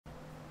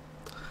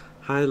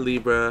Hi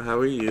Libra, how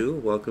are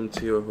you? Welcome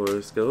to your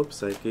horoscope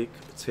psychic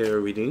tarot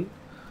reading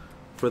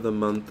for the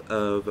month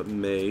of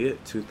May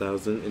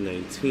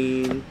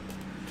 2019.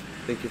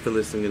 Thank you for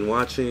listening and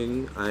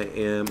watching. I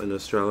am an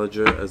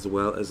astrologer as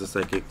well as a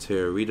psychic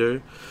tarot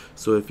reader.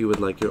 So if you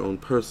would like your own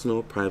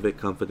personal, private,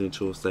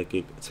 confidential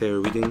psychic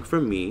tarot reading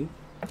from me,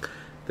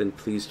 then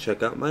please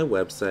check out my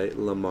website,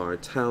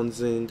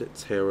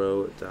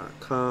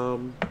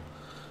 lamarrtownsendtarot.com.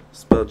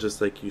 Spelled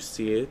just like you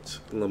see it,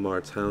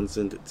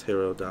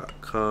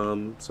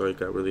 lamarrtownsendtarot.com. Sorry, it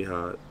got really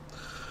hot.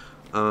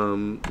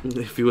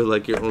 If you would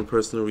like your own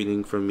personal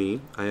reading from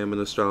me, I am an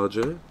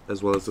astrologer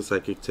as well as a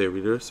psychic tarot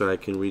reader, so I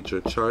can read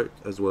your chart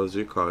as well as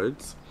your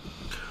cards.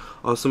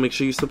 Also, make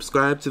sure you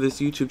subscribe to this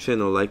YouTube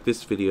channel, like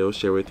this video,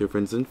 share with your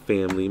friends and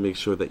family. Make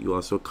sure that you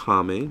also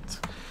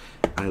comment.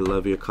 I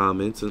love your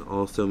comments, and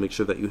also make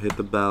sure that you hit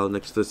the bell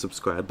next to the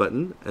subscribe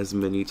button as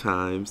many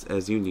times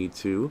as you need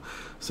to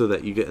so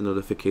that you get a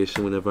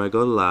notification whenever I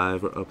go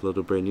live or upload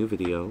a brand new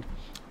video.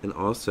 And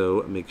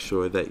also make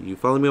sure that you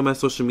follow me on my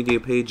social media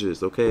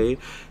pages, okay?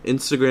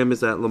 Instagram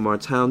is at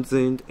Lamarr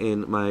Townsend,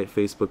 and my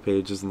Facebook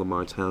page is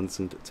Lamarr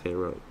Townsend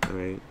Tarot,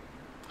 alright?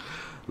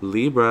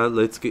 Libra,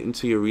 let's get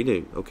into your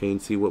reading, okay,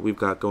 and see what we've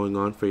got going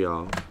on for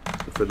y'all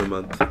for the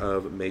month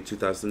of May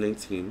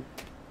 2019.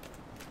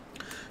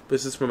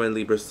 This is for my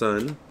Libra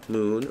Sun,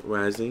 Moon,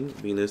 Rising,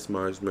 Venus,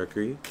 Mars,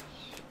 Mercury,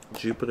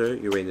 Jupiter,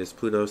 Uranus,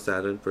 Pluto,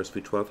 Saturn, first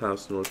through 12th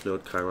house, North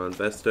Node, Chiron,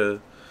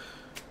 Vesta,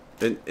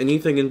 and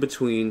anything in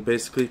between.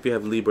 Basically, if you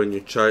have Libra in your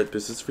chart,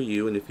 this is for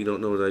you. And if you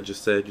don't know what I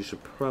just said, you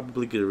should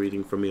probably get a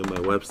reading from me on my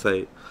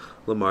website,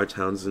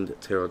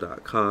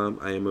 lamarrtownsendtarot.com.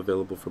 I am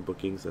available for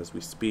bookings as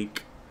we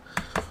speak.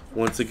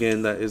 Once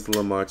again, that is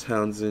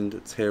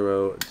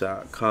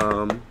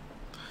lamarrtownsendtarot.com,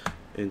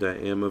 and I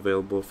am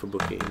available for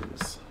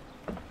bookings.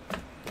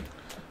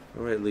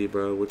 Alright,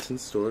 Libra, what's in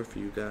store for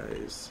you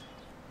guys?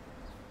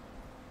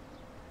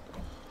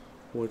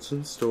 What's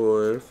in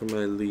store for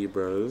my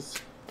Libras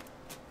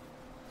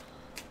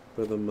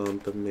for the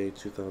month of May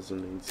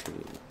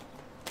 2019?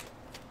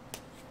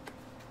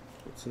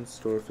 What's in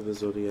store for the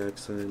zodiac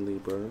sign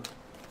Libra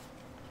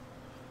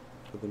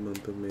for the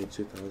month of May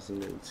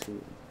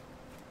 2019?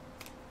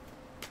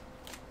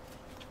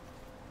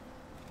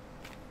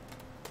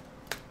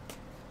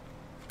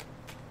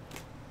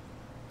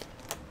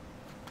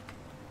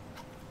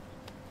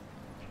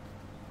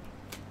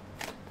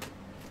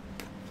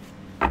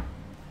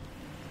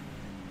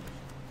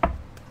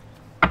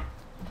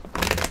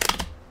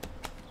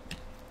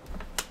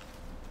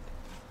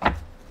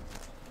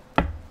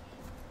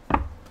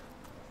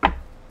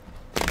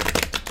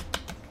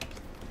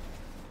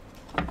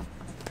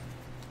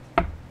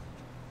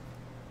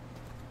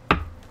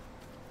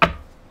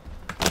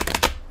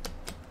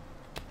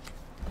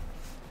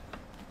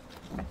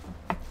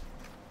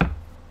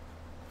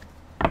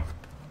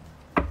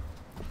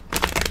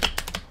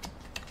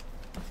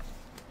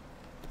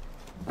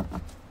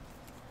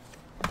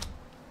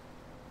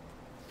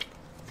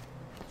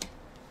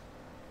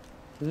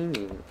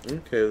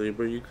 Okay,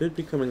 Libra, you could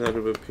be coming out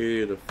of a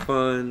period of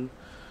fun,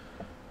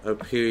 a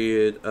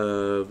period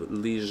of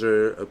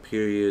leisure, a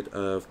period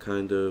of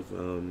kind of,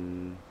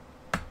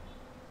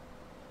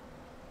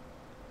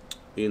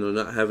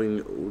 not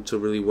having to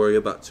really worry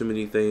about too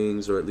many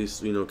things, or at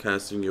least,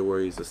 casting your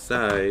worries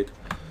aside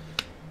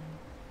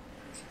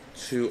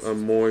to a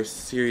more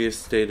serious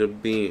state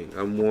of being.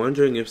 I'm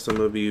wondering if some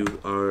of you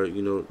are,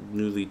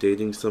 newly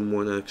dating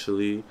someone,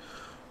 actually,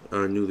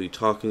 are newly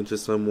talking to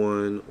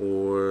someone,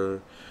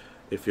 or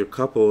if you're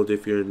coupled,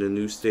 if you're in a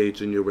new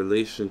stage in your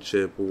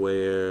relationship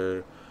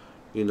where,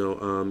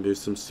 there's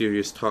some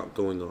serious talk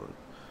going on.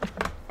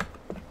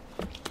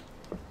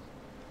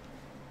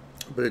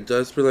 But it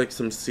does feel like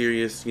some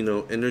serious,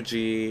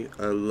 energy,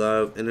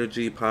 love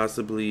energy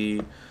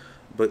possibly,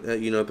 but,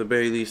 at the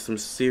very least, some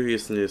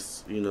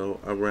seriousness,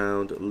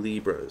 around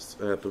Libras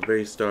at the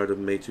very start of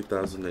May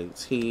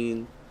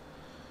 2019.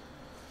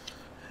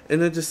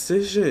 And a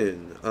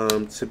decision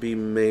to be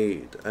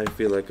made. I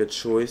feel like a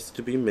choice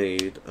to be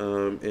made.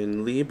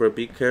 And Libra,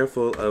 be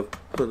careful of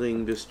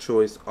putting this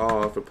choice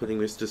off or putting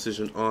this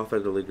decision off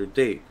at a later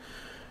date.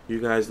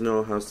 You guys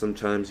know how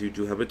sometimes you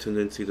do have a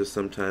tendency to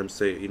sometimes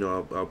say,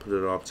 I'll put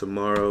it off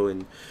tomorrow,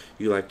 and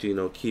you like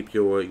to, keep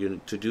your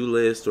to-do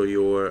list or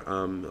your,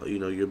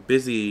 your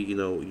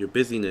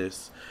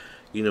busyness,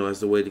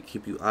 as a way to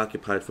keep you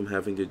occupied from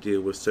having to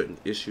deal with certain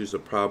issues or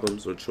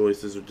problems or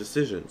choices or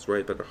decisions,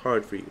 right, that are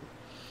hard for you.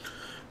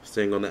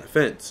 Staying on that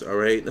fence, all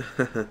right?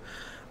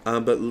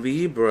 But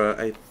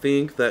Libra, I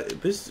think that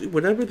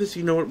whatever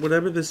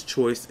this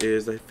choice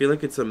is, I feel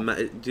like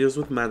it deals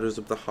with matters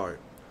of the heart.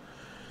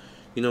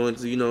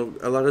 It's,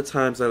 a lot of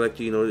times I like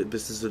to,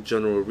 this is a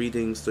general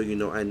reading, so,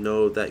 I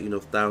know that,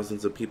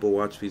 thousands of people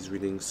watch these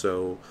readings,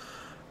 so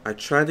I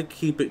try to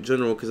keep it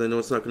general because I know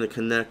it's not going to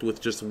connect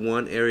with just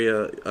one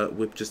area,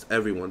 with just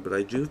everyone. But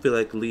I do feel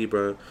like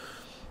Libra,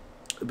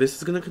 This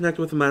is going to connect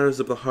with matters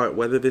of the heart,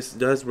 whether this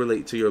does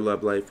relate to your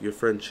love life, your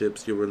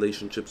friendships, your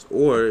relationships,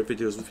 or if it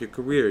deals with your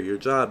career, your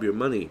job, your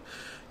money.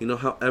 You know,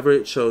 however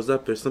it shows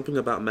up, there's something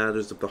about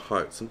matters of the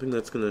heart, something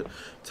that's going to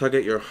tug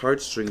at your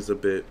heartstrings a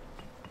bit.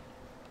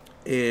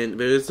 And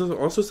there is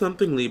also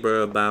something,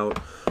 Libra, about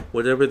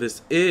whatever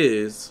this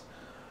is,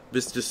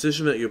 this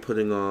decision that you're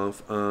putting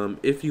off.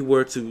 If you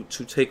were to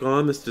take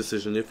on this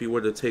decision, if you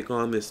were to take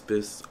on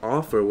this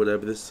offer,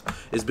 whatever this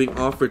is being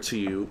offered to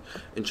you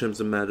in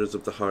terms of matters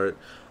of the heart,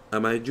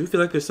 I do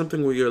feel like there's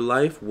something where your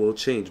life will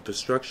change. The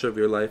structure of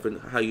your life and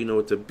how you know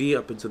it to be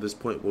up until this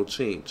point will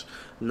change.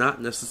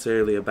 Not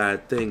necessarily a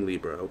bad thing,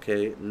 Libra,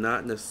 okay?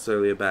 Not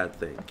necessarily a bad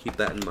thing. Keep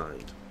that in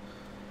mind.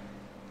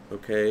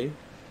 Okay?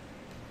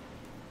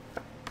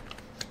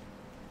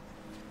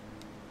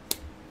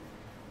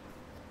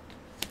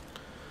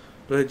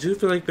 But I do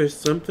feel like there's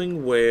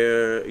something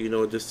where, you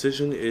know, a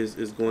decision is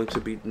going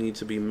to need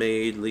to be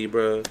made,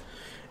 Libra.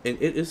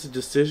 And it is a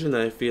decision,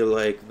 I feel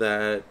like,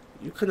 that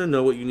you kind of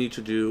know what you need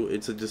to do.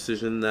 It's a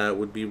decision that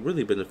would be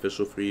really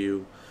beneficial for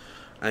you.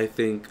 I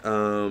think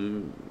no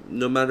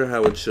matter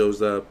how it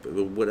shows up,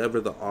 whatever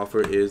the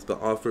offer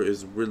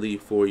is really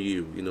for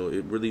you. You know,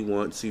 it really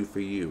wants you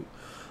for you.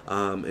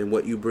 And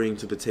what you bring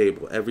to the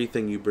table,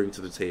 everything you bring to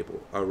the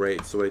table. All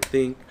right, so I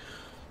think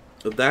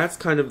that's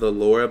kind of the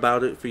lore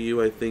about it for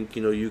you. I think,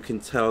 you know, you can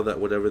tell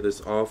that whatever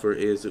this offer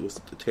is, it was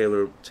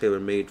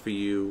tailor-made for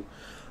you.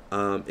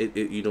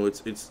 You know,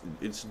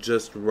 it's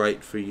just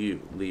right for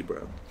you,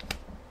 Libra.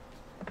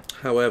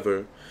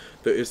 However,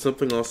 there is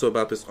something also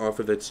about this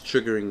offer that's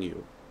triggering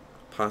you,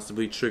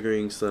 possibly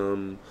triggering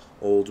some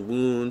old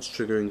wounds,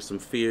 triggering some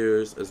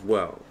fears as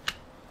well.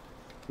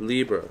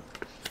 Libra,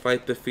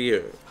 fight the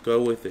fear,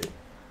 go with it.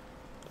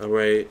 All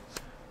right.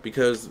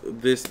 Because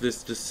this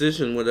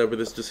decision, whatever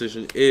this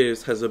decision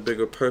is, has a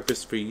bigger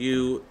purpose for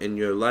you in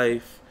your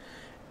life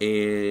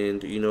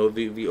and, you know,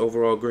 the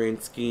overall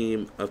grand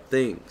scheme of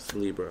things,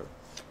 Libra.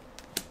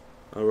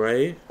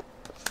 Alright?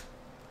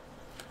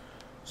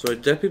 So I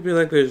definitely feel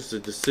like there's a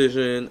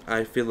decision.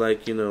 I feel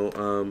like, you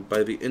know,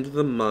 by the end of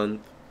the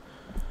month,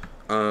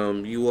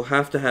 you will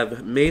have to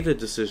have made a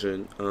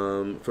decision.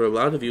 For a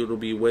lot of you, it'll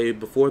be way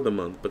before the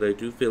month. But I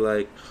do feel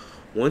like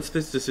once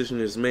this decision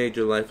is made,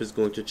 your life is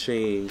going to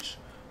change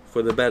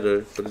for the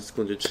better, but it's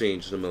going to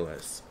change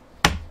nonetheless.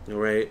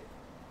 Alright?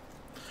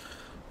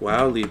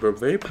 Wow, Libra.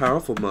 Very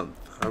powerful month.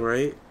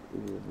 Alright?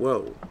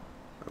 Whoa.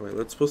 Alright,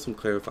 let's put some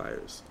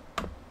clarifiers.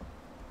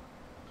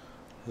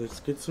 Let's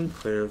get some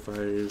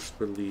clarifiers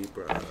for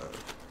Libra.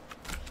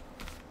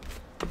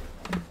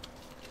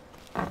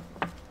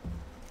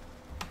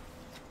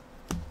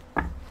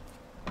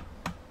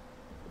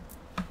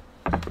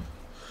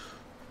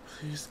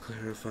 Please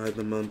clarify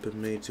the month of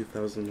May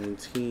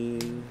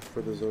 2019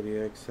 for the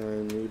zodiac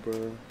sign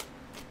Libra.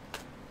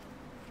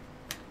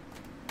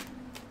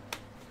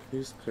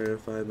 Please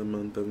clarify the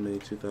month of May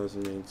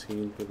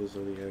 2019 for the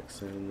zodiac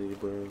sign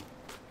Libra.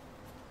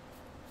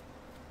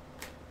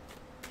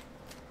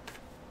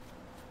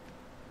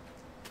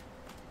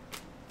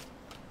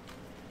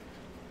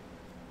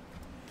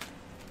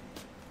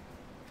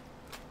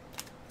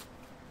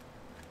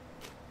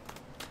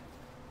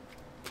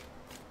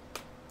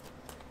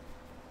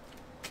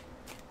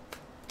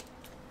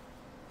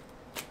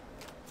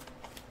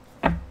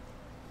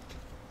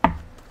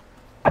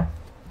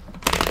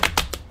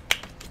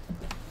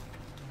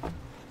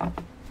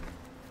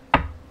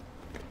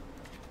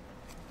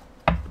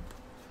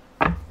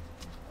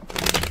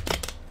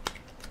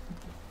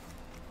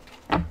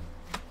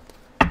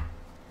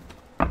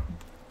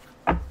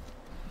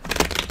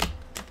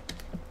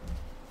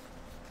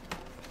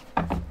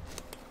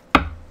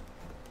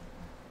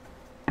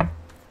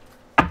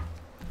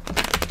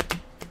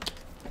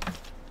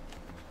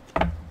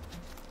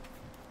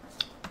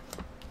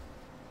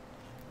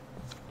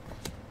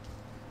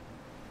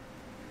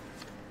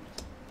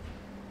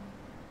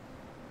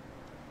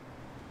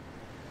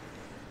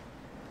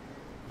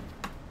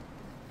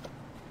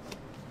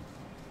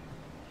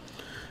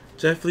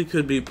 Definitely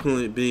could be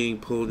being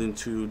pulled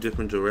into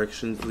different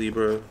directions,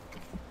 Libra,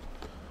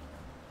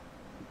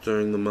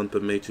 during the month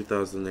of May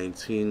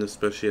 2019,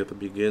 especially at the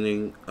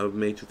beginning of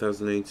May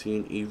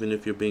 2019, even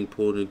if you're being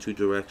pulled in two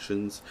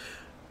directions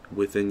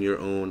within your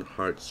own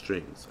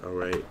heartstrings,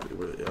 alright?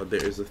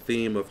 There is a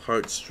theme of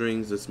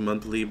heartstrings this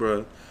month,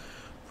 Libra,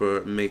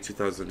 for May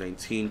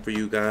 2019 for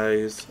you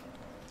guys,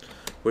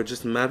 where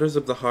just matters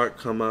of the heart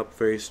come up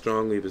very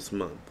strongly this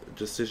month.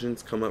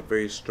 Decisions come up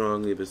very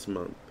strongly this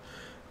month.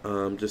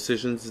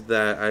 Decisions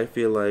that I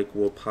feel like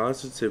will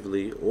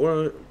positively,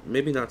 or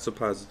maybe not so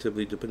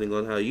positively, depending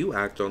on how you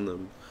act on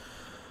them,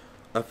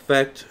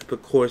 affect the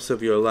course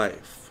of your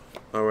life,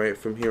 alright,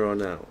 from here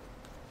on out.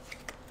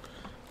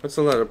 That's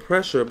a lot of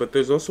pressure, but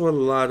there's also a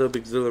lot of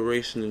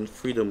exhilaration and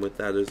freedom with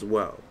that as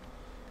well.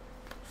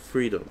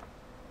 Freedom,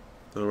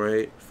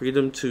 alright?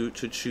 Freedom to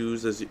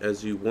choose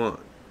as you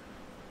want,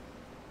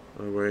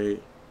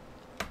 alright?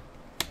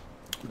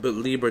 But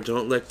Libra,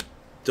 don't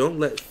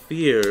let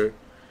fear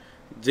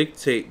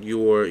dictate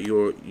your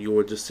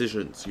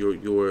decisions,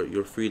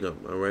 your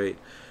freedom, all right?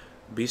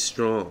 Be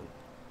strong.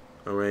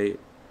 Alright?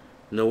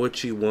 Know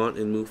what you want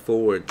and move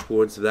forward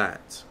towards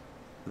that.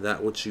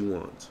 That what you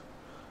want.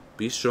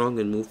 Be strong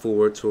and move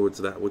forward towards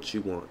that what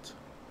you want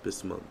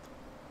this month.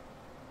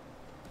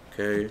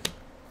 Okay?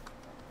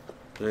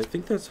 And I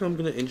think that's how I'm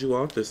going to end you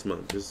off this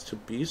month, is to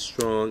be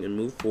strong and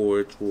move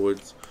forward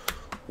towards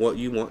what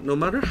you want. No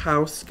matter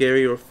how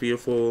scary or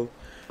fearful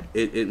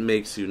it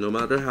makes you. No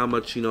matter how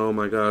much, you know, oh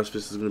my gosh,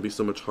 this is going to be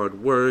so much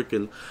hard work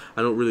and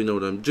I don't really know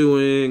what I'm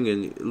doing.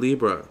 And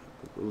Libra,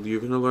 you're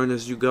going to learn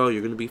as you go.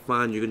 You're going to be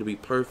fine. You're going to be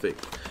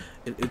perfect.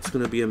 And it's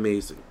going to be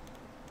amazing.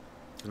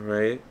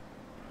 Alright?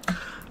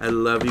 I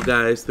love you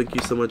guys. Thank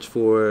you so much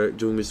for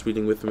doing this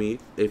reading with me.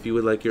 If you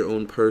would like your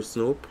own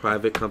personal,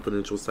 private,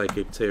 confidential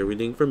psychic tarot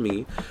reading from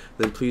me,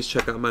 then please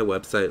check out my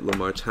website,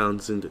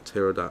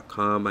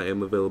 LamarrTownsendTarot.com. I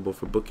am available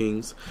for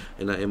bookings,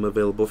 and I am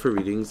available for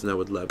readings, and I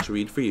would love to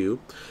read for you.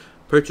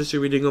 Purchase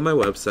your reading on my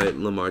website,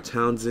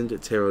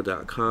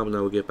 LamarrTownsendTarot.com, and I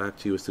will get back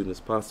to you as soon as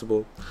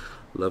possible.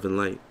 Love and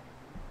light.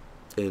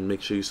 And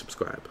make sure you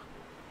subscribe.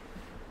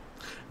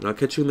 And I'll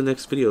catch you in the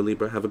next video,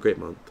 Libra. Have a great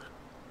month.